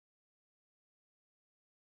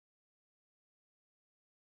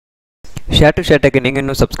Share to share tech நீங்கள்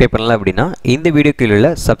இன்னும் subscribe பண்ணல அப்படின்னா இந்த வீடியோ கீழே உள்ள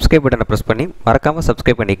சப்ஸ்கிரைப் பட்டனை ப்ரெஸ் பண்ணி மறக்காமல்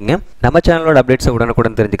சப்ஸ்கிரைப் பண்ணிக்கங்க. நம்ம சேனலோட அப்டேட்ஸை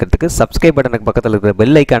உடனுக்குடன் தெரிஞ்சுக்கிறதுக்கு சப்ஸ்கிரைப் பட்டனுக்கு பக்கத்தில் இருக்கிற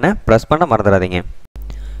பெல் ஐக்கானை ப்ரெஸ் பண்ண மறந்துடாதீங்க.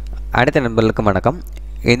 அடுத்த நண்பர்களுக்கு வணக்கம்.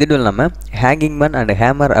 இந்த வீடியோவில் நம்ம ஹேங்கிங் மேன் அண்ட்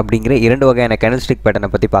ஹேமர் அப்படிங்கிற இரண்டு வகையான கேண்டில்ஸ்டிக் பேட்டர்னை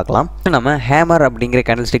பற்றி பார்க்கலாம். நம்ம ஹேமர் அப்படிங்கிற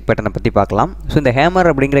கேண்டில்ஸ்டிக் பேட்டர்னை பற்றி பார்க்கலாம். ஸோ இந்த ஹேமர்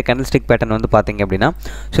அப்படிங்கிற கேண்டில்ஸ்டிக் பேட்டர்ன் வந்து பார்த்தீங்க அப்படின்னா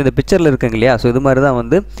ஸோ இந்த பிக்சரில் இருக்குங்க இல்லையா, ஸோ இது மாதிரி தான்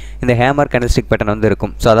வந்து இந்த ஹேமர் கேண்டில்ஸ்டிக் பேட்டர்ன் வந்து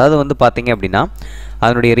இருக்கும். ஸோ அதாவது வந்து பார்த்தீங்க அப்படின்னா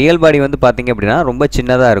அதனுடைய ரியல் பாடி வந்து பார்த்தீங்க அப்படின்னா ரொம்ப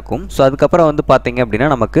சின்னதாக இருக்கும். ஸோ அதுக்கப்புறம் வந்து பார்த்தீங்க அப்படின்னா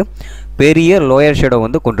நமக்கு பெரிய லோயர் ஷேடோ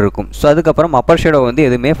வந்து கொண்டிருக்கும். ஸோ அதுக்கப்புறம் அப்பர் ஷேடோ வந்து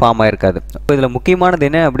எதுவுமே ஃபார்ம் ஆகிருக்காது. இப்போ இதில் முக்கியமானது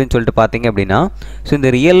என்ன அப்படின்னு சொல்லிட்டு பார்த்தீங்க அப்படின்னா ஸோ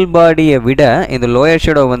இந்த ரியல் பாடியை விட இந்த லோயர்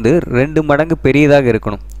ஷேடோ வந்து 2 மடங்கு பெரியதாக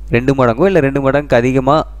இருக்கணும். 2 மடங்கோ இல்லை 2 மடங்கு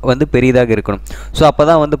அதிகமாக வந்து பெரியதாக இருக்கணும். ஸோ அப்போ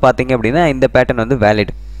தான் வந்து பார்த்தீங்க அப்படின்னா இந்த பேட்டர்ன் வந்து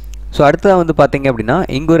வேலிட். ஸோ அடுத்ததாக வந்து பார்த்தீங்க அப்படின்னா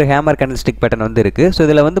இங்கே ஒரு ஹேமர் கேண்டில்ஸ்டிக் பேட்டர்ன் வந்து இருக்குது. ஸோ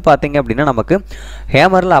இதில் வந்து பார்த்தீங்க அப்படின்னா நமக்கு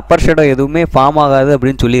ஹேமரில் அப்பர் ஷேடோ எதுவுமே ஃபார்ம் ஆகாது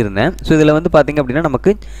அப்படின்னு சொல்லியிருந்தேன். ஸோ இதில் வந்து பார்த்தீங்க அப்படின்னா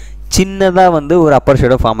நமக்கு சின்னதாக வந்து ஒரு அப்பர்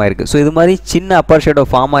ஷேடோ ஃபார்ம் ஆயிருக்கு. ஸோ இது மாதிரி சின்ன அப்பர் ஷேடோ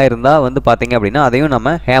ஃபார்ம் ஆயிருந்தால் வந்து பார்த்தீங்க அப்படின்னா அதையும்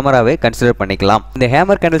நம்ம ஹேமராகவே கன்சிடர் பண்ணிக்கலாம். இந்த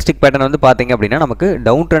ஹேமர் கேண்டில்ஸ்டிக் பேட்டர்ன் வந்து பார்த்தீங்க அப்படின்னா நமக்கு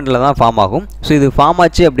டவுன் ட்ரெண்டில் தான் ஃபார்ம் ஆகும். ஸோ இது ஃபார்ம்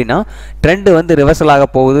ஆச்சு அப்படின்னா ட்ரெண்டு வந்து ரிவர்சல்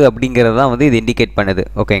ஆக போகுது அப்படிங்கிறது தான் வந்து இது இண்டிகேட் பண்ணுது.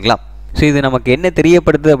 ஓகேங்களா? ஸோ இது நமக்கு என்ன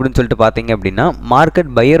தெரியப்படுது அப்படின்னு சொல்லிட்டு பார்த்தீங்க அப்படின்னா மார்க்கெட்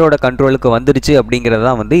பையரோட கண்ட்ரோலுக்கு வந்துடுச்சு அப்படிங்கிறது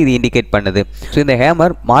தான் வந்து இது இண்டிகேட் பண்ணுது. ஸோ இந்த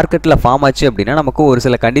ஹேமர் மார்க்கெட்டில் ஃபார்ம் ஆச்சு அப்படின்னா நமக்கு ஒரு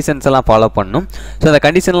சில கண்டிஷன்ஸ் எல்லாம் ஃபாலோ பண்ணணும். ஸோ அந்த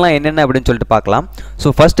கண்டிஷன்லாம் என்னென்ன அப்படின்னு சொல்லிட்டு பார்க்கலாம்.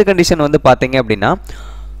 ஸோ ஃபர்ஸ்ட் கண்டிஷன் வந்து பார்த்தீங்க அப்படின்னா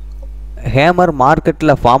ஹேமர்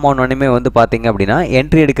மார்க்கெட்டில் ஃபார்ம் ஆனோடனே வந்து பார்த்தீங்க அப்படின்னா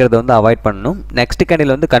என்ட்ரி எடுக்கிறத வந்து அவாய்ட் பண்ணணும். நெக்ஸ்ட்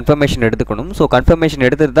கேண்டில் வந்து கன்ஃபர்மேஷன் எடுத்துக்கணும். ஸோ கன்ஃபர்மேஷன்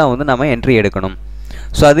எடுத்துட்டு தான் வந்து நம்ம என்ட்ரி எடுக்கணும்.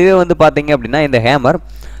 ஸோ அதுவே வந்து பார்த்தீங்க அப்படின்னா இந்த ஹேமர்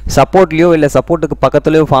சப்போர்ட்லையோ இல்லை சப்போர்ட்டுக்கு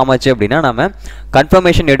பக்கத்துலையோ ஃபார்ம் ஆச்சு அப்படின்னா நம்ம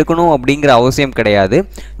கன்ஃபர்மேஷன் எடுக்கணும் அப்படிங்கிற அவசியம் கிடையாது.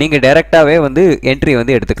 நீங்கள் டைரெக்டாகவே வந்து என்ட்ரி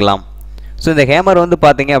வந்து எடுத்துக்கலாம். ஸோ இந்த ஹேமர் வந்து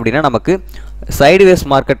பார்த்தீங்க அப்படின்னா நமக்கு சைடுவேஸ்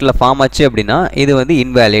மார்க்கெட்டில் ஃபார்ம் ஆச்சு அப்படின்னா இது வந்து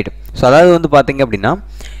இன்வேலிட். ஸோ அதாவது வந்து பார்த்தீங்க அப்படின்னா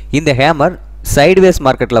இந்த ஹேமர் சைடுவேஸ்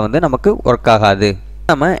மார்க்கெட்டில் வந்து நமக்கு ஒர்க் ஆகாது.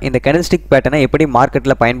 நம்ம இந்த கேண்டில்ஸ்டிக் பேட்டர்னை எப்படி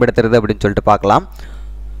மார்க்கெட்டில் பயன்படுத்துறது அப்படின்னு சொல்லிட்டு பார்க்கலாம்.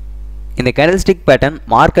 இந்த கேண்டில்ஸ்டிக் பேட்டர்ன்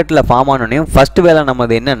மார்க்கெட்டில் ஃபார்ம் ஆனோடனே ஃபர்ஸ்ட் வேலை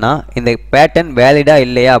நம்மது என்னென்னா இந்த பேட்டர்ன் வேலிடா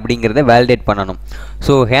இல்லையா அப்படிங்கிறத வேலிடேட் பண்ணணும்.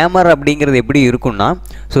 ஸோ ஹேமர் அப்படிங்கிறது எப்படி இருக்கும்னா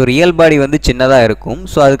ஸோ ரியல் பாடி வந்து சின்னதாக இருக்கும்.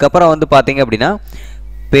 ஸோ அதுக்கப்புறம் வந்து பார்த்தீங்க அப்படின்னா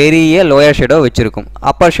பெரிய லோயர் ஷேடோ வச்சுருக்கும்.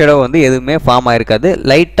 அப்பர் ஷேடோ வந்து எதுவுமே ஃபார்ம் ஆகிருக்காது.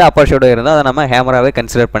 லைட்டாக அப்பர் ஷேடோ இருந்தால் அதை நம்ம ஹேமராகவே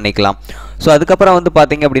கன்சிடர் பண்ணிக்கலாம். ஸோ அதுக்கப்புறம் வந்து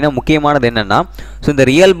பார்த்தீங்க அப்படின்னா முக்கியமானது என்னென்னா ஸோ இந்த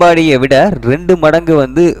ரியல் பாடியை விட 2 மடங்கு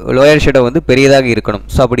வந்து லோயர் ஷேடோ வந்து பெரியதாக இருக்கணும்.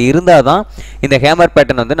 ஸோ அப்படி இருந்தால் தான் இந்த ஹேமர்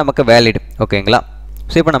பேட்டர்ன் வந்து நமக்கு வேலிட். ஓகேங்களா?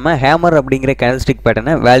 ஸோ இப்போ நம்ம ஹேமர் அப்படிங்கிற கேண்டில்ஸ்டிக்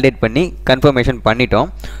பேட்டர்னை வேலிடேட் பண்ணி கன்ஃபர்மேஷன் பண்ணிட்டோம்.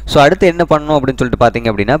 ஸோ அடுத்து என்ன பண்ணணும் அப்படின்னு சொல்லிட்டு பார்த்தீங்க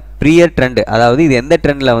அப்படின்னா ப்ரியர் ட்ரெண்ட், அதாவது இது எந்த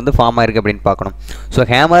ட்ரெண்டில் வந்து ஃபார்ம் ஆயிருக்கு அப்படின்னு பார்க்கணும். ஸோ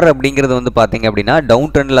ஹேமர் அப்படிங்கிறது வந்து பார்த்தீங்க அப்படின்னா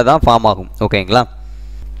டவுன் ட்ரெண்டில் தான் ஃபார்ம் ஆகும். ஓகேங்களா?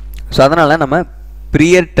 ஸோ அதனால் நம்ம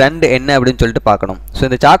ப்ரியர் ட்ரெண்ட் என்ன அப்படின்னு சொல்லிட்டு பார்க்கணும். ஸோ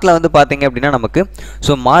இந்த சார்ட்டில் வந்து பார்த்தீங்க அப்படின்னா நமக்கு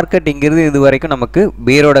ஸோ மார்க்கெட் இங்கிருந்து இது வரைக்கும் நமக்கு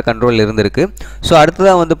பீரோட கண்ட்ரோல் இருந்திருக்கு. ஸோ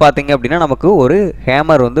அடுத்ததாக வந்து பார்த்தீங்க அப்படின்னா நமக்கு ஒரு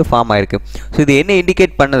ஹேமர் வந்து ஃபார்ம் ஆயிருக்கு. ஸோ இது என்ன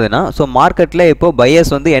இண்டிகேட் பண்ணுதுன்னா ஸோ மார்க்கெட்டில் இப்போது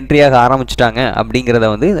பையர்ஸ் வந்து என்ட்ரியாக ஆரம்பிச்சிட்டாங்க அப்படிங்கிறத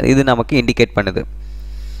வந்து இது நமக்கு இண்டிகேட் பண்ணுது.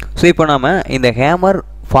 ஸோ இப்போ நம்ம இந்த ஹேமர்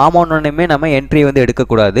ஃபார்ம் ஆனோடனே நம்ம என்ட்ரி வந்து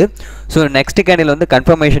எடுக்கக்கூடாது. ஸோ நெக்ஸ்ட் கேண்டில் வந்து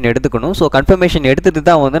கன்ஃபர்மேஷன் எடுத்துக்கணும். ஸோ கன்ஃபர்மேஷன் எடுத்துகிட்டு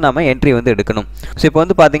தான் வந்து நம்ம என்ட்ரி வந்து எடுக்கணும். ஸோ இப்போ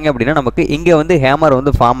வந்து பார்த்தீங்க அப்படின்னா நமக்கு இங்கே வந்து ஹேமர்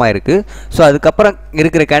வந்து ஃபார்ம் ஆயிருக்கு. ஸோ அதுக்கப்புறம்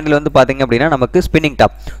இருக்கிற கேண்டில் வந்து பார்த்தீங்க அப்படின்னா நமக்கு spinning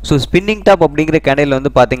top. So spinning top அப்படிங்கிற கேண்டில்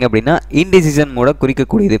வந்து பார்த்தீங்க அப்படின்னா இன்டிசிஷன் மூட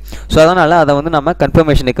குறிக்கக்கூடியது. ஸோ அதனால் அதை வந்து நம்ம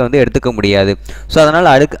கன்ஃபர்மேஷனுக்கு வந்து எடுத்துக்க முடியாது. ஸோ அதனால்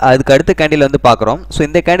அதுக்கு அடுத்த கேண்டில் வந்து பார்க்குறோம். ஸோ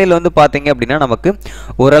இந்த கேண்டில் வந்து பார்த்தீங்க அப்படின்னா நமக்கு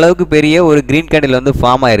ஓரளவுக்கு பெரிய ஒரு க்ரீன் கேண்டில் வந்து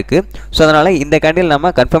ஃபார்ம் ஆயிருக்கு. ஸோ அதனால் இந்த கேண்டில் நம்ம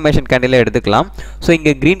கன்ஃபர்மேஷன் கேண்டில் எடுத்துக்கலாம். ஸோ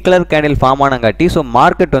இங்கே green colour candle form ஆனங்காட்டி so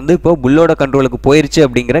market வந்து இப்போ புல்லோட கண்ட்ரோலுக்கு போயிருச்சு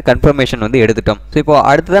அப்படிங்கிற கன்ஃபர்மேஷன் வந்து எடுத்துட்டோம். ஸோ இப்போ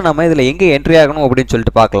அடுத்ததான் நம்ம இதில் எங்கே என்ட்ரி ஆகணும் அப்படின்னு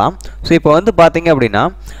சொல்லிட்டு பார்க்கலாம். ஸோ இப்போ வந்து பார்த்தீங்க அப்படின்னா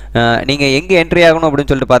நீங்கள் எங்கே என்ட்ரி ஆகணும்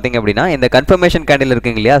அப்படின்னு சொல்லிட்டு பார்த்தீங்க அப்படின்னா இந்த கன்ஃபர்மேஷன் கேண்டில்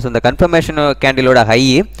இருக்குங்க இல்லையா, ஸோ இந்த கன்ஃபர்மேஷன் கேண்டிலோட ஹை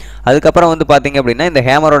அதுக்கப்புறம் வந்து பார்த்தீங்க அப்படின்னா இந்த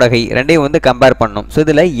ஹேமரோட ஹை ரெண்டையும் வந்து கம்பேர் பண்ணணும். ஸோ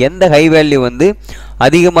இதில் எந்த ஹை வேல்யூ வந்து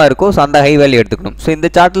அதிகமாக இருக்கோ ஸோ அந்த ஹை வேல்யூ எடுத்துக்கணும். ஸோ இந்த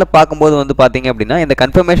சார்ட்டில் பார்க்கும்போது வந்து பார்த்தீங்க அப்படின்னா இந்த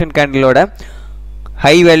கன்ஃபர்மேஷன் கேண்டிலோட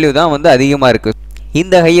ஹை வேல்யூ தான் வந்து அதிகமாக இருக்குது.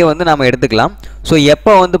 இந்த ஹையை வந்து நாம் எடுத்துக்கலாம். ஸோ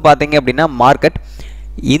எப்போ வந்து பார்த்தீங்க அப்படின்னா மார்க்கெட்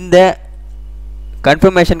இந்த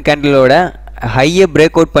கன்ஃபர்மேஷன் கேண்டிலோட ஹையை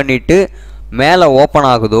பிரேக் அவுட் பண்ணிவிட்டு மேலே ஓப்பன்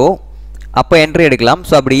ஆகுதோ அப்போ என்ட்ரி எடுக்கலாம்.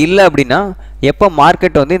 ஸோ அப்படி இல்லை அப்படின்னா எப்போ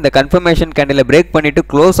மார்க்கெட் வந்து இந்த கன்ஃபர்மேஷன் கேண்டிலை பிரேக் பண்ணிவிட்டு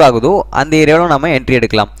க்ளோஸ் ஆகுதோ அந்த ஏரியாவில் நம்ம என்ட்ரி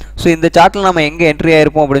எடுக்கலாம். ஸோ இந்த சார்ட்டில் நம்ம எங்கே என்ட்ரி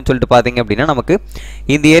ஆகிருப்போம் அப்படின்னு சொல்லிட்டு பார்த்தீங்க அப்படின்னா நமக்கு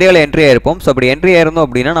இந்த ஏரியாவில் என்ட்ரி ஆகிருப்போம். ஸோ அப்படி என்ட்ரி ஆயிருந்தோம்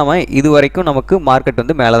அப்படின்னா நம்ம இது வரைக்கும் நமக்கு மார்க்கெட்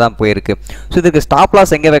வந்து மேலே தான் போயிருக்கு. ஸோ இதுக்கு ஸ்டாப்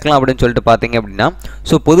லாஸ் எங்கே வைக்கலாம் அப்படின்னு சொல்லிட்டு பார்த்தீங்க அப்படின்னா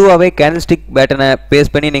ஸோ பொதுவாகவே கேண்டில்ஸ்டிக் பேட்டர்னை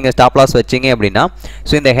பேஸ் பண்ணி நீங்கள் ஸ்டாப் லாஸ் வச்சிங்க அப்படின்னா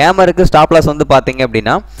ஸோ இந்த ஹேமருக்கு ஸ்டாப் லாஸ் வந்து பார்த்தீங்க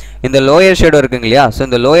அப்படின்னா இந்த லோயர் ஷேடோ இருக்குங்க இல்லையா, ஸோ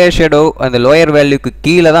இந்த லோயர் ஷேடோ அந்த லோயர் வேல்யூக்கு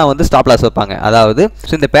கீழே தான் வந்து ஸ்டாப் லாஸ் வைப்பாங்க. அதாவது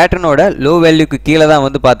ஸோ இந்த பேட்டர்னோட லோ வேல்யூக்கு கீழே தான்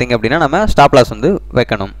வந்து பார்த்தீங்க அப்படின்னா நம்ம ஸ்டாப் லாஸ் வந்து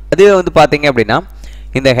வைக்கணும். அதுவே வந்து பார்த்தீங்க அப்படின்னா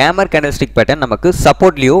இந்த ஹேமர் கேண்டில்ஸ்டிக் பேட்டர்ன் நமக்கு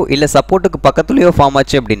சப்போர்ட்லையோ இல்லை சப்போர்ட்டுக்கு பக்கத்துலையோ ஃபார்ம்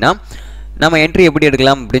ஆச்சு அப்படின்னா நம்ம என்ட்ரி எப்படி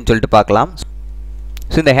எடுக்கலாம் அப்படின்னு சொல்லிட்டு பார்க்கலாம்.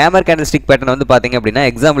 ஸோ இந்த ஹேமர் கேண்டில்ஸ்டிக் பேட்டர்ன் வந்து பார்த்தீங்க அப்படின்னா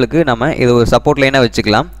எக்ஸாம்பிளுக்கு நம்ம இது ஒரு சப்போர்ட் லைனாக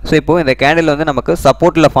வச்சுக்கலாம். ஸோ இப்போது இந்த கேண்டில் வந்து நமக்கு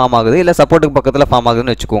சப்போர்ட்டில் ஃபார்ம் ஆகுது இல்லை சப்போர்ட்டுக்கு பக்கத்தில் ஃபார்ம்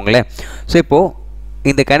ஆகுதுன்னு வச்சுக்கோங்களேன். ஸோ இப்போது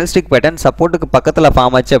இந்த கேண்டில்ஸ்டிக் பேட்டர்ன் சப்போர்ட்டுக்கு பக்கத்தில்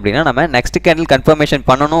ஃபார்ம் ஆச்சு அப்படின்னா நம்ம நெக்ஸ்ட் கேண்டில் கன்ஃபர்மேஷன்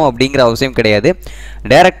பண்ணணும் அப்படிங்கிற அவசியம் கிடையாது.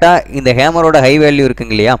 டேரெக்டாக இந்த ஹேமரோட ஹை வேல்யூ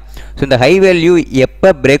இருக்குங்க இல்லையா, ஸோ இந்த ஹை வேல்யூ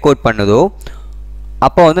எப்போ பிரேக் அவுட் பண்ணுதோ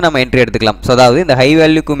அப்போ வந்து நம்ம என்ட்ரி எடுத்துக்கலாம். ஸோ அதாவது இந்த ஹை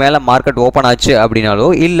வேல்யூக்கு மேலே மார்க்கெட் ஓப்பன் ஆச்சு அப்படின்னாலோ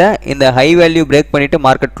இல்லை இந்த ஹை வேல்யூ பிரேக் பண்ணிவிட்டு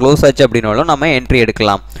மார்க்கெட் க்ளோஸ் ஆச்சு அப்படின்னாலும் நம்ம என்ட்ரி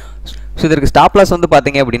எடுக்கலாம். ஸோ இதற்கு ஸ்டாப் லாஸ் வந்து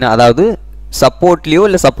பார்த்தீங்க அப்படின்னா அதாவது சப்போர்ட்லேயோ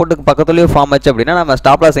இல்லை சப்போர்ட்டுக்கு பக்கத்துலையோ ஃபார்ம் ஆச்சு அப்படின்னா நம்ம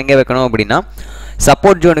ஸ்டாப் லாஸ் எங்கே வைக்கணும் அப்படின்னா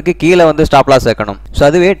சப்போர்ட் ஜோனுக்கு கீழே வந்து ஸ்டாப் லாஸ் வைக்கணும். ஸோ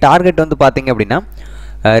அதுவே டார்கெட் வந்து பார்த்தீங்க அப்படின்னா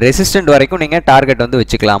ரெசிஸ்டன்ட் வரைக்கும் நீங்கள் டார்கெட் வந்து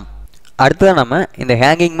வச்சுக்கலாம். அடுத்ததான் நம்ம இந்த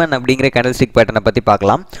ஹேங்கிங் மேன் அப்படிங்கிற கேண்டில்ஸ்டிக் பேட்டர்னை பற்றி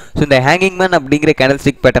பார்க்கலாம். ஸோ இந்த ஹேங்கிங் மேன் அப்படிங்கிற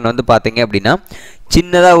கேண்டில்ஸ்டிக் பேட்டர்ன் வந்து பார்த்தீங்க அப்படின்னா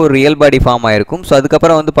சின்னதாக ஒரு ரியல் பாடி ஃபார்ம் ஆகிருக்கும். ஸோ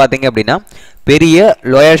அதுக்கப்புறம் வந்து பார்த்தீங்க அப்படின்னா பெரிய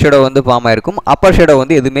லோயர் ஷேடோ வந்து ஃபார்ம் ஆகிருக்கும், அப்பர் ஷேடோ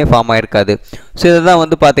வந்து எதுவுமே ஃபார்ம் ஆகிருக்காது. ஸோ இதுதான்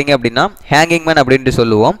வந்து பார்த்தீங்க அப்படின்னா ஹேங்கிங் மேன் அப்படின்ட்டு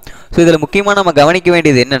சொல்லுவோம். ஸோ இதில் முக்கியமாக நம்ம கவனிக்க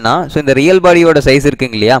வேண்டியது என்னென்னா ஸோ இந்த ரியல் பாடியோட சைஸ்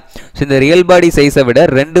இருக்குங்க இல்லையா, ஸோ இந்த ரியல் பாடி சைஸை விட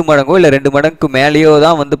 2 மடங்கோ இல்லை 2 மடங்குக்கு மேலேயோ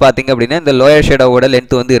தான் வந்து பார்த்தீங்க அப்படின்னா இந்த லோயர் ஷேடோவோட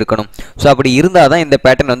லென்த் வந்து இருக்கணும். ஸோ அப்படி இருந்தால் தான் இந்த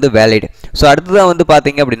பேட்டர்ன் வந்து வேலிட். ஸோ அடுத்ததான் வந்து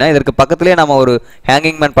பார்த்தீங்க அப்படின்னா இதற்கு பக்கத்துலேயே நம்ம ஒரு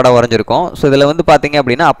ஹேங்கிங் மேன் படம் வரைஞ்சிருக்கோம். ஸோ இதில் வந்து பார்த்தீங்க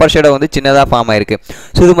அப்படின்னா அப்பர் ஷேடோ வந்து சின்னதாக ஃபார்ம் ஆயிருக்கு.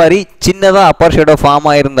 ஸோ இது மாதிரி சின்னதாக அப்பர் ஷேடோ ஃபார்ம்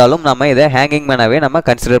ஆயிருந்தாலும் நம்ம இதை ஹேங்கிங் மேனாகவே நம்ம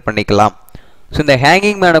கன்சிடர் பண்ணிக்கலாம். ஸோ இந்த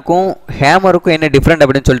ஹேங்கிங் மேனுக்கும் ஹேமருக்கும் என்ன டிஃப்ரெண்ட்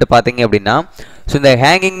அப்படின்னு சொல்லிட்டு பார்த்தீங்க அப்படின்னா ஸோ இந்த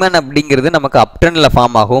ஹேங்கிங் மேன் அப்படிங்கிறது நமக்கு அப் ட்ரெண்டில்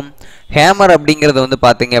ஃபார்ம் ஆகும், ஹேமர் அப்படிங்கிறது வந்து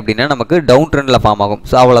பார்த்தீங்க அப்படின்னா நமக்கு டவுன் ட்ரெண்டில் ஃபார்ம் ஆகும்.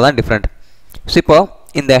 ஸோ அவ்வளோதான் டிஃப்ரெண்ட். ஸோ இப்போ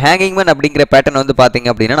இந்த ஹேங்கிங் மேன் அப்படிங்கிற பேட்டர்ன் வந்து பார்த்தீங்க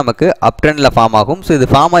அப்படின்னா நமக்கு அப் ட்ரெண்டில் ஃபார்ம் ஆகும். ஸோ இது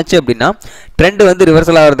ஃபார்ம் ஆச்சு அப்படின்னா ட்ரெண்ட் வந்து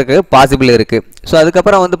ரிவர்சல் ஆகிறதுக்கு பாசிபிள் இருக்குது. ஸோ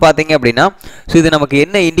அதுக்கப்புறம் வந்து பார்த்தீங்க அப்படின்னா ஸோ இது நமக்கு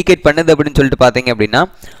என்ன இண்டிகேட் பண்ணுது அப்படின்னு சொல்லிட்டு பார்த்தீங்க அப்படின்னா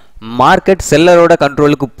மார்க்கெட் செல்லரோட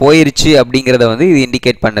கண்ட்ரோலுக்கு போயிருச்சு அப்படிங்கிறத வந்து இது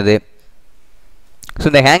இண்டிகேட் பண்ணுது. ஸோ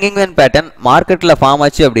இந்த ஹேங்கிங் மேன் பேட்டர்ன் மார்க்கெட்டில் ஃபார்ம்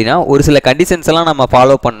ஆச்சு அப்படின்னா ஒரு சில கண்டிஷன்ஸ் எல்லாம் நம்ம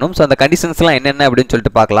ஃபாலோ பண்ணணும். ஸோ அந்த கண்டிஷன்ஸ்லாம் என்னென்ன அப்படின்னு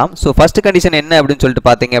சொல்லிட்டு பார்க்கலாம். ஸோ ஃபர்ஸ்ட் கண்டிஷன் என்ன அப்படின்னு சொல்லிட்டு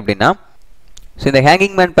பார்த்தீங்க அப்படின்னா ஸோ இந்த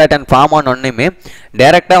ஹேங்கிங் மேன் பேட்டர்ன் ஃபார்ம் ஆனோன்னுமே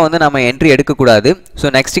டேரெக்டாக வந்து நம்ம என்ட்ரி எடுக்கக்கூடாது. ஸோ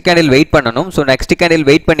நெக்ஸ்ட் கேண்டில் வெயிட் பண்ணணும். ஸோ நெக்ஸ்ட் கேண்டில்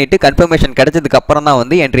வெயிட் பண்ணிவிட்டு கன்ஃபர்மேஷன் கிடைச்சதுக்கு அப்புறம் தான்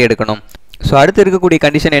வந்து என்ட்ரி எடுக்கணும். ஸோ அடுத்து இருக்கக்கூடிய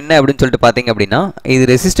கண்டிஷன் என்ன அப்படின்னு சொல்லிட்டு பார்த்தீங்க அப்படின்னா இது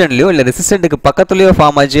ரெசிஸ்டன்ட்லையோ இல்லை ரெசிஸ்டண்ட்டுக்கு பக்கத்துலையோ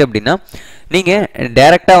ஃபார்ம் ஆச்சு அப்படின்னா நீங்கள்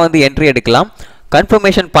டேரெக்டாக வந்து என்ட்ரி எடுக்கலாம்,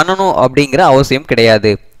 கன்ஃபர்மேஷன் பண்ணணும் அப்படிங்கிற அவசியம்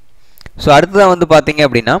கிடையாது. ஸோ அடுத்ததான் வந்து பார்த்தீங்க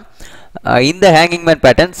அப்படின்னா இந்த ஹேங்கிங் மேன்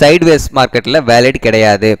பேட்டர்ன் சைட்வேஸ் மார்க்கெட்டில் வேலிட்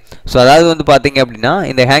கிடையாது. ஸோ அதாவது வந்து பார்த்தீங்க அப்படின்னா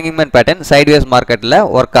இந்த ஹேங்கிங் மேன் பேட்டர்ன் சைட்வேஸ் மார்க்கெட்டில்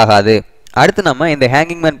ஒர்க் ஆகாது. அடுத்து நம்ம இந்த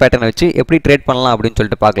ஹேங்கிங் மேன் பேட்டர்னை வச்சு எப்படி ட்ரேட் பண்ணலாம் அப்படின்னு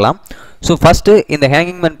சொல்லிட்டு பார்க்கலாம். ஸோ ஃபஸ்ட்டு இந்த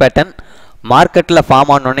ஹேங்கிங் மேன் பேட்டர்ன் மார்க்கெட்டில்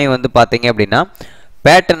ஃபார்ம் ஆனோடனே வந்து பார்த்தீங்க அப்படின்னா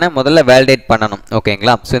பேட்டர்னை முதல்ல வேலிடேட் பண்ணணும்.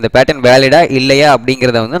 ஓகேங்களா, ஸோ இந்த பேட்டர்ன் வேலிடா இல்லையா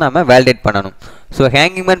அப்படிங்கிறத வந்து நம்ம வேலிடேட் பண்ணணும். ஸோ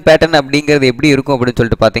ஹேங்கிங் மேன் பேட்டர்ன் அப்படிங்கிறது எப்படி இருக்கும் அப்படின்னு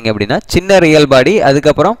சொல்லிட்டு பார்த்தீங்க அப்படின்னா சின்ன ரியல் பாடி,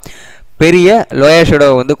 அதுக்கப்புறம் பெரிய லோயர் ஷேடோ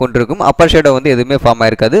வந்து கொண்டிருக்கும், அப்பர் ஷேடோ வந்து எதுவுமே ஃபார்ம்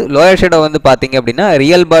ஆயிருக்காது. லோயர் ஷேடோ வந்து பார்த்தீங்க அப்படின்னா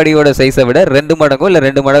ரியல் பாடியோட சைஸை விட 2 மடங்கோ இல்லை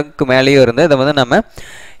 2 மடங்குக்கு மேலேயோ இருந்து இதை வந்து நம்ம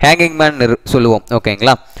ஹேங்கிங் மேன் சொல்லுவோம்.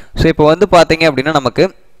 ஓகேங்களா, ஸோ இப்போ வந்து பார்த்தீங்க அப்படின்னா நமக்கு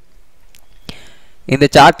இந்த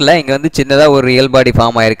சார்ட்டில் இங்கே வந்து சின்னதாக ஒரு ரியல் பாடி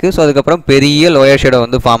ஃபார்ம் ஆயிருக்கு. ஸோ அதுக்கப்புறம் பெரிய லோயர் ஷேடோ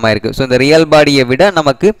வந்து ஃபார்ம் ஆயிருக்கு. ஸோ இந்த ரியல் பாடியை விட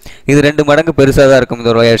நமக்கு இது 2 மடங்கு பெருசாக தான் இருக்கும்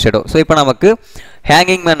இந்த லோயர் ஷேடோ. ஸோ இப்போ நமக்கு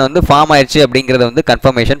ஹேங்கிங் மேன் வந்து ஃபார்ம் ஆயிடுச்சு அப்படிங்கிறத வந்து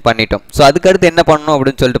கன்ஃபர்மேஷன் பண்ணிட்டோம். ஸோ அதுக்கடுத்து என்ன பண்ணணும்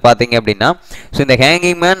அப்படின்னு சொல்லிட்டு பார்த்தீங்க அப்படின்னா ஸோ இந்த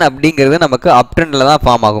ஹேங்கிங் மேன் அப்படிங்கிறது நமக்கு அப் ட்ரெண்டில் தான்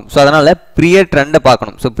ஃபார்ம் ஆகும். ஸோ அதனால் ப்ரியர் ட்ரெண்டை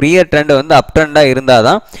பார்க்கணும். ஸோ ப்ரியர் ட்ரெண்ட் வந்து அப் ட்ரெண்டாக இருந்தால்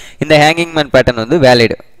தான் இந்த ஹேங்கிங் மேன் பேட்டர்ன் வந்து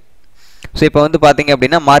வேலிட். ஸோ இப்போ வந்து பார்த்தீங்க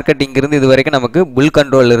அப்படின்னா மார்க்கெட் இங்கிருந்து இது வரைக்கும் நமக்கு புல்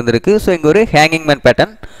கண்ட்ரோல் இருந்திருக்கு. ஸோ இங்கே ஒரு ஹேங்கிங் மேன்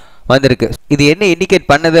பேட்டர்ன் வந்திருக்கு. இது என்ன இண்டிகேட்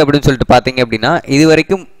பண்ணுது அப்படின்னு சொல்லிட்டு பார்த்தீங்க அப்படின்னா இது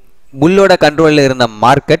வரைக்கும் புல்லோட கண்ட்ரோலில் இருந்த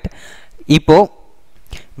மார்க்கெட் இப்போது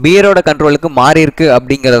பியரோட கண்ட்ரோலுக்கு மாறி இருக்கு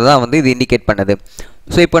அப்படிங்கிறது தான் வந்து இது இண்டிகேட் பண்ணுது.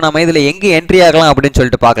 ஸோ இப்போ நம்ம இதில் எங்கே என்ட்ரி ஆகலாம் அப்படின்னு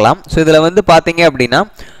சொல்லிட்டு பார்க்கலாம். ஸோ இதில் வந்து பார்த்தீங்க அப்படின்னா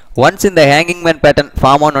ஒன்ஸ் இந்த ஹேங்கிங் மேன் பேட்டர்ன்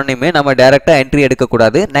ஃபார்ம் ஆனோன்னுமே நம்ம டேரெக்டாக என்ட்ரி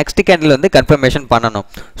எடுக்கக்கூடாது. நெக்ஸ்ட் கேண்டில் வந்து கன்ஃபர்மேஷன் பண்ணணும்.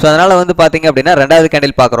 ஸோ அதனால் வந்து பார்த்தீங்க அப்படின்னா ரெண்டாவது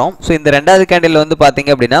கேண்டில் பார்க்குறோம். ஸோ இந்த ரெண்டாவது கேண்டில் வந்து பார்த்தீங்க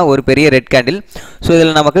அப்படின்னா ஒரு பெரிய ரெட் கேண்டில். ஸோ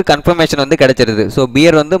இதில் நமக்கு கன்ஃபர்மேஷன் வந்து கிடைச்சிருது. ஸோ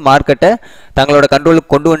பியர் வந்து மார்க்கெட்டை தங்களோட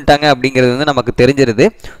கண்ட்ரோலுக்கு கொண்டு வந்துட்டாங்க அப்படிங்கிறது வந்து நமக்கு தெரிஞ்சிருது.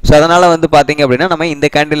 ஸோ அதனால் வந்து பார்த்தீங்க அப்படின்னா நம்ம இந்த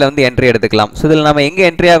கேண்டில் வந்து என்ட்ரி எடுத்துக்கலாம். ஸோ இதில் நம்ம எங்கே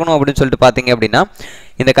என்ட்ரி ஆகணும் அப்படின்னு சொல்லிட்டு பார்த்தீங்க அப்படின்னா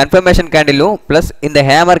இந்த கன்ஃபர்மேஷன் கேண்டிலும் ப்ளஸ் இந்த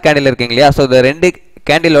ஹேமர் கேண்டில் இருக்குங்க இல்லையா, ஸோ இந்த ரெண்டு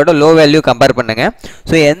கேண்டிலோட லோ வேல்யூ கம்பேர் பண்ணுங்க.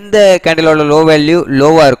 ஸோ எந்த கேண்டிலோட லோ வேல்யூ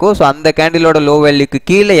லோவாக இருக்கோ ஸோ அந்த கேண்டிலோட லோ வேல்யூக்கு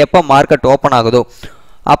கீழே எப்போ மார்க்கெட் ஓப்பன் ஆகுதோ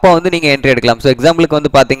அப்போ வந்து நீங்கள் என்ட்ரி எடுக்கலாம். ஸோ எக்ஸாம்பிளுக்கு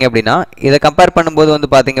வந்து பார்த்தீங்க அப்படின்னா இதை கம்பேர் பண்ணும்போது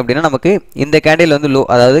வந்து பார்த்தீங்க அப்படின்னா நமக்கு இந்த கேண்டில் வந்து லோ,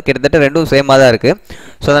 அதாவது கிட்டத்தட்ட ரெண்டும் சேமாக தான் இருக்குது.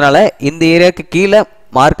 ஸோ அதனால் இந்த ஏரியாவுக்கு கீழே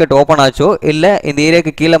மார்க்கெட் ஓப்பன் ஆச்சோ இல்லை இந்த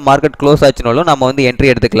ஏரியாவுக்கு கீழே மார்க்கெட் க்ளோஸ் ஆச்சுனாலும் நம்ம வந்து என்ட்ரி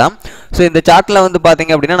எடுத்துக்கலாம். ஸோ இந்த சார்ட்டில் வந்து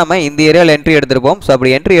பார்த்தீங்க அப்படின்னா நம்ம இந்த ஏரியாவில் என்ட்ரி எடுத்துருப்போம். ஸோ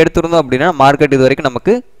அப்படி என்ட்ரி எடுத்துருந்தோம் அப்படின்னா மார்க்கெட் இது வரைக்கும்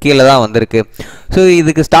நமக்கு கீழே தான் வந்திருக்கு. ஸோ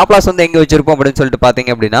இதுக்கு ஸ்டாப் லாஸ் வந்து எங்கே வச்சிருப்போம் அப்படின்னு சொல்லிட்டு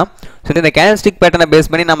பார்த்தீங்க அப்படின்னா ஸோ இந்த கேண்டில்ஸ்டிக் பேட்டர்னை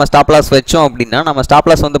பேஸ் பண்ணி நம்ம ஸ்டாப் லாஸ் வச்சோம் அப்படின்னா நம்ம ஸ்டாப்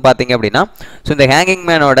லாஸ் வந்து பார்த்தீங்க அப்படின்னா ஸோ இந்த ஹேங்கிங்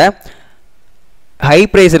மேனோட ஹை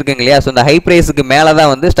ப்ரைஸ் இருக்குங்க இல்லையா, ஸோ இந்த ஹை ப்ரைஸுக்கு மேலே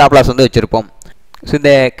தான் வந்து ஸ்டாப் லாஸ் வந்து வச்சுருப்போம். ஸோ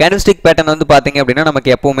இந்த கேண்டில்ஸ்டிக் பேட்டர்ன் வந்து பார்த்தீங்க அப்படின்னா நமக்கு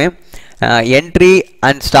எப்போவுமே என்ட்ரி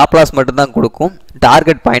அண்ட் ஸ்டாப் லாஸ் மட்டும்தான் கொடுக்கும்,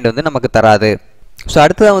 டார்கெட் பாயிண்ட் வந்து நமக்கு தராது. ஸோ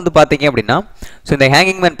அடுத்ததாக வந்து பார்த்தீங்க அப்படின்னா ஸோ இந்த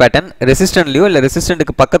ஹேங்கிங் மேன் பேட்டர்ன் ரெசிஸ்டன்ட்லையோ இல்லை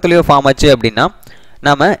ரெசிஸ்டண்ட்டுக்கு பக்கத்துலையோ ஃபார்ம் ஆச்சு அப்படின்னா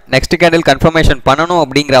நம்ம நெக்ஸ்ட் கேண்டில் கன்ஃபர்மேஷன் பண்ணணும்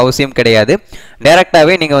அப்படிங்கிற அவசியம் கிடையாது.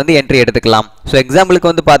 டேரெக்டாகவே நீங்கள் வந்து என்ட்ரி எடுத்துக்கலாம். ஸோ எக்ஸாம்பிளுக்கு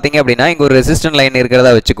வந்து பார்த்தீங்க அப்படின்னா இங்கே ஒரு ரெசிஸ்டன்ட் லைன்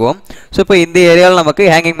இருக்கிறதா வச்சுக்குவோம். ஸோ இப்போ இந்த ஏரியாவில் நமக்கு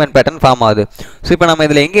ஹேங்கிங் மேன் பேட்டர்ன் ஃபார்ம் ஆகுது. ஸோ இப்போ நம்ம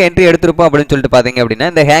இதில் எங்கே என்ட்ரி எடுத்திருப்போம் அப்படின்னு சொல்லிட்டு பார்த்தீங்க அப்படின்னா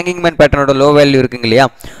இந்த ஹேங்கிங் மேன் பேட்டர்னோட லோ வேல்யூ இருக்குங்க இல்லையா,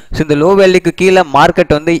 ஸோ இந்த லோ வேல்யூக்கு கீழே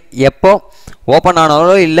மார்க்கெட் வந்து எப்போ ஓப்பன்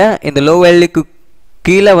ஆனாலோ இல்லை இந்த லோ வேல்யூக்கு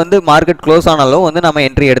கீழே வந்து மார்க்கெட் க்ளோஸ் ஆனாலும் வந்து நம்ம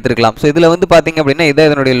என்ட்ரி எடுத்துருக்கலாம். ஸோ இதில் வந்து பார்த்தீங்க அப்படின்னா இதை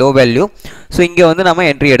இதனுடைய லோ வேல்யூ. ஸோ இங்கே வந்து நம்ம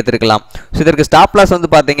என்ட்ரி எடுத்துருக்கலாம். ஸோ இதற்கு ஸ்டாப் லாஸ் வந்து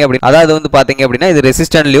பார்த்தீங்க அப்படின்னா அதாவது வந்து பார்த்தீங்க அப்படின்னா இது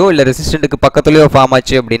ரெசிஸ்டன்ட்லையோ இல்லை ரெசிஸ்டண்ட்டுக்கு பக்கத்துலையோ ஃபார்ம்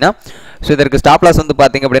ஆச்சு அப்படின்னா ஸோ இதற்கு ஸ்டாப் லாஸ் வந்து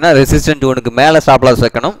பார்த்தீங்க அப்படின்னா ரெசிஸ்டன்ட் ஜோனுக்கு மேலே ஸ்டாப் லாஸ்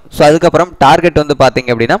வைக்கணும். ஸோ அதுக்கப்புறம் டார்கெட் வந்து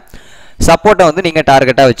பார்த்தீங்க அப்படின்னா சப்போர்ட்டை வந்து நீங்கள்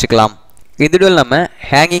டார்கெட்டாக வச்சுக்கலாம். இதுவில் நம்ம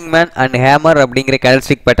ஹேங்கிங் மேன் அண்ட் ஹேமர் அப்படிங்கிற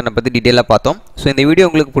கேண்டில்ஸ்டிக் பேட்டர்னை பற்றி டீட்டெயிலாக பார்த்தோம். ஸோ இந்த வீடியோ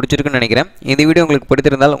உங்களுக்கு பிடிச்சிருக்குன்னு நினைக்கிறேன். இந்த வீடியோ உங்களுக்கு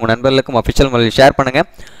பிடித்திருந்தால் உங்கள் நண்பர்களுக்கும் அஃபிஷியல் முறையில் ஷேர் பண்ணுங்கள்.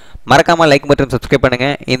 மறக்காமல் லைக் மற்றும் சப்ஸ்கிரைப்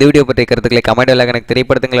பண்ணுங்கள். இந்த வீடியோ பற்றிய கருத்துக்களை கமெண்ட்டில் எனக்கு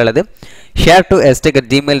தெரியப்படுத்துங்கள் அல்லது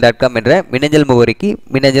share2@gmail.com என்ற மின்னஞ்சல் முகவரிக்கு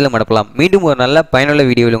மின்னஞ்சலும் அனுப்பலாம். மீண்டும் ஒரு நல்ல பயனுள்ள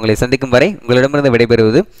வீடியோவில் உங்களை சந்திக்கும் வரை உங்களிடமிருந்து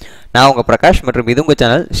விடைபெறுவது நான் உங்கள் பிரகாஷ் மற்றும் இது உங்கள்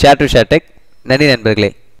channel share to share tech. நன்றி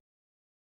நண்பர்களே.